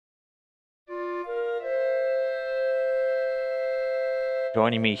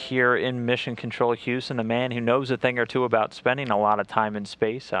Joining me here in Mission Control Houston, a man who knows a thing or two about spending a lot of time in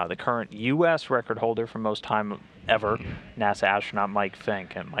space, the current U.S. record holder for most time ever, NASA astronaut Mike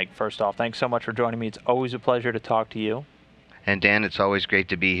Fincke. And Mike, first off, thanks so much for joining me. It's always a pleasure to talk to you. And Dan, it's always great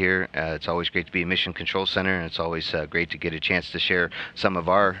to be here. It's always great to be at Mission Control Center, and it's always great to get a chance to share some of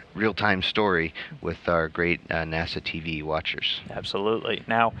our real-time story with our great NASA TV watchers. Absolutely.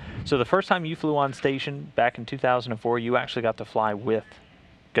 Now, so the first time you flew on station back in 2004, you actually got to fly with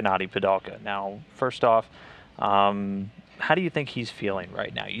Gennady Padalka. Now, first off, how do you think he's feeling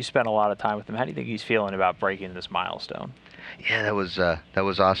right now? You spent a lot of time with him. How do you think he's feeling about breaking this milestone? Yeah, that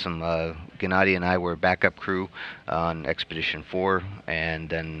was awesome. Gennady and I were backup crew on Expedition 4, and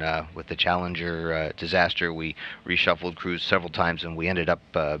then with the Challenger disaster, we reshuffled crews several times, and we ended up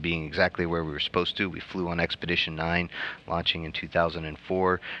being exactly where we were supposed to. We flew on Expedition 9, launching in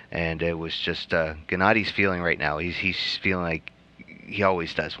 2004, and it was just Gennady's feeling right now. He's feeling like he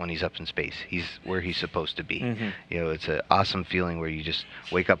always does when he's up in space. He's where he's supposed to be. You know, it's an awesome feeling where you just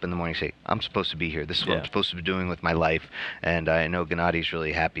wake up in the morning and say, I'm supposed to be here. This is what I'm supposed to be doing with my life. And I know Gennady's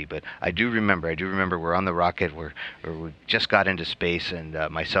really happy. But I do remember we're on the rocket. We just got into space, and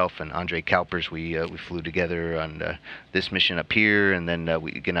myself and Andre Kalpers, we flew together on this mission up here, and then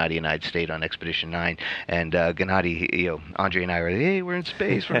Gennady and I had stayed on Expedition 9. And Gennady, Andre and I were like, hey, we're in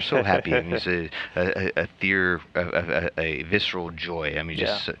space. We're so happy. I mean, it's a visceral joy. I mean,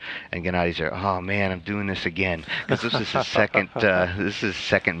 and Gennady's there. Oh man, I'm doing this again, because this is his second. This is his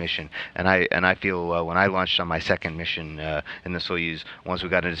second mission, and I feel when I launched on my second mission in the Soyuz, once we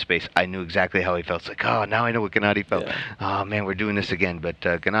got into space, I knew exactly how he felt. It's like, oh, now I know what Gennady felt. Oh man, we're doing this again. But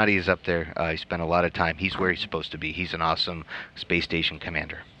Gennady is up there. He spent a lot of time. He's where he's supposed to be. He's an awesome space station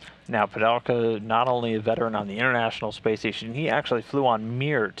commander. Now, Padalka, not only a veteran on the International Space Station, he actually flew on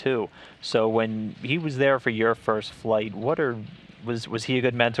Mir too. So when he was there for your first flight, was he a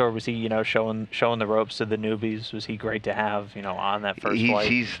good mentor? Was he, showing the ropes to the newbies? Was he great to have, on that first flight?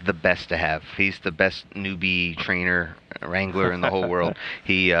 He's the best to have. He's the best newbie trainer, wrangler in the whole world.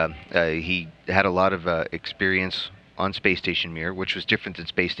 He had a lot of experience on Space Station Mir, which was different than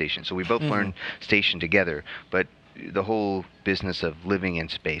Space Station. So we both learned station together, but the whole business of living in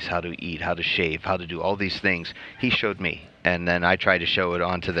space, how to eat, how to shave, how to do all these things, he showed me. And then I tried to show it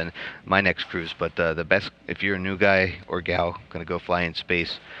on to my next cruise. But the best, if you're a new guy or gal going to go fly in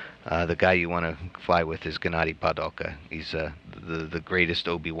space, the guy you want to fly with is Gennady Padalka. He's the greatest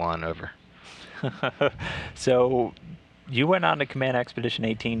Obi-Wan ever. So you went on to command Expedition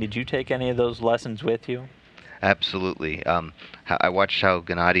 18. Did you take any of those lessons with you? Absolutely. I watched how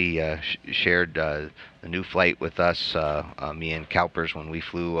Gennady shared the new flight with us, me and Kalpers, when we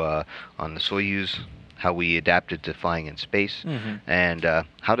flew on the Soyuz, how we adapted to flying in space, and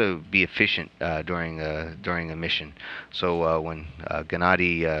how to be efficient during a mission. So when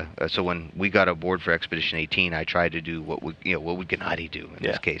when we got aboard for Expedition 18, I tried to do what would Gennady do in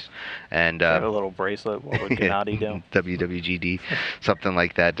this case, and have a little bracelet. What would Gennady do? WWGD, something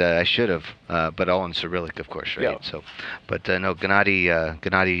like that. I should have, but all in Cyrillic, of course, right? Yeah. So, but no,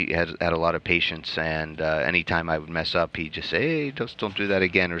 Gennady had a lot of patience, and anytime I would mess up, he'd just say, "Hey, just don't do that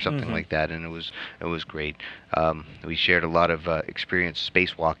again," or something like that, and it was great. We shared a lot of experience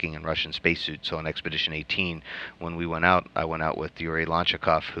spacewalking in Russian spacesuits. So on Expedition 18, when we went out, I went out with Yuri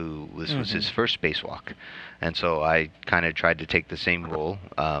Lanchikov, who was his first spacewalk. And so I kind of tried to take the same role,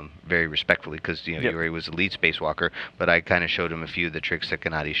 very respectfully, because Yuri was the lead spacewalker, but I kind of showed him a few of the tricks that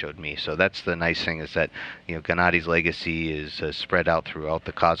Gennady showed me. So that's the nice thing, is that Gennady's legacy is spread out throughout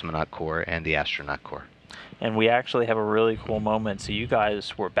the Cosmonaut Corps and the Astronaut Corps. And we actually have a really cool moment. So you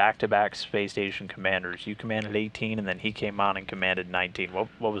guys were back-to-back space station commanders. You commanded 18, and then he came on and commanded 19.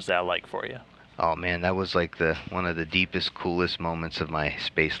 What was that like for you? Oh man, that was like one of the deepest, coolest moments of my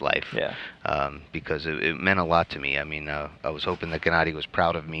space life. Yeah. Because it meant a lot to me. I mean, I was hoping that Gennady was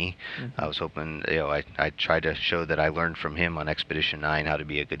proud of me. I was hoping, I tried to show that I learned from him on Expedition 9 how to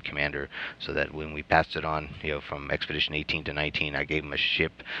be a good commander, so that when we passed it on, from Expedition 18 to 19, I gave him a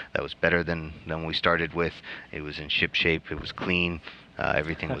ship that was better than we started with. It was in ship shape. It was clean.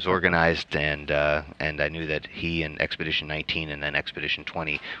 Everything was organized, and I knew that he and Expedition 19 and then Expedition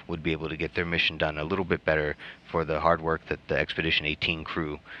 20 would be able to get their mission done a little bit better for the hard work that the Expedition 18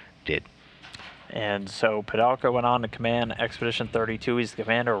 crew did. And so Padalka went on to command Expedition 32. He's the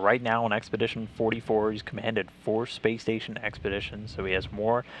commander right now on Expedition 44. He's commanded 4 space station expeditions, so he has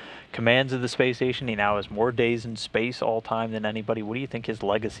more commands of the space station. He now has more days in space all time than anybody. What do you think his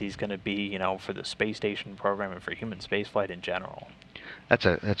legacy is going to be, for the space station program and for human spaceflight in general? That's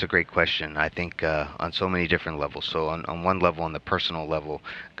a great question. I think on so many different levels. So on one level, on the personal level,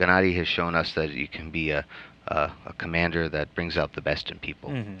 Gennady has shown us that you can be a a commander that brings out the best in people.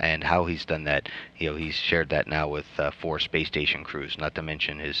 And how he's done that, he's shared that now with 4 space station crews, not to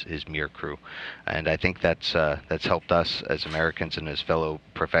mention his Mir crew. And I think that's helped us as Americans and as fellow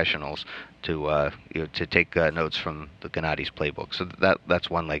professionals to to take notes from the Gennady's playbook. So that's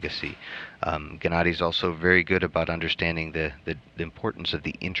one legacy. Gennady's also very good about understanding the importance of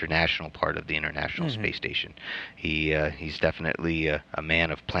the international part of the International Space Station. He's definitely a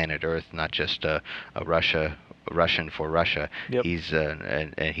man of planet Earth, not just a Russian for Russia. Yep.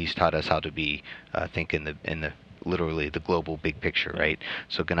 He's taught us how to be think in the literally the global big picture, right?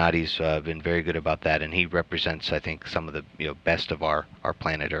 So Gennady's been very good about that, and he represents, I think, some of the best of our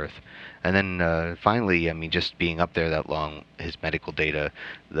planet Earth. And then finally, I mean, just being up there that long, his medical data,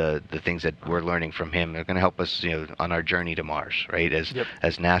 the things that we're learning from him are going to help us, on our journey to Mars, right? As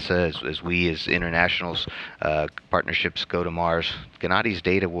NASA, as we as internationals partnerships go to Mars, Gennady's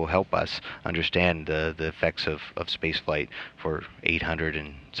data will help us understand the effects of space flight for 800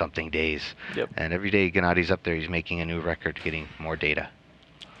 and something days. And every day Gennady's up there, he's making a new record, getting more data.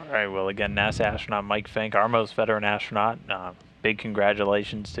 All right. Well, again, NASA astronaut Mike Fincke, our most veteran astronaut. Big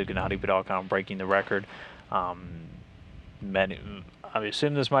congratulations to Gennady Padalka on breaking the record. I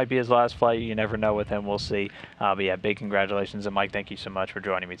assume this might be his last flight. You never know with him. We'll see. But yeah, big congratulations. And Mike, thank you so much for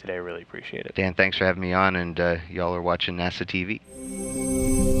joining me today. I really appreciate it. Dan, thanks for having me on. And y'all are watching NASA TV.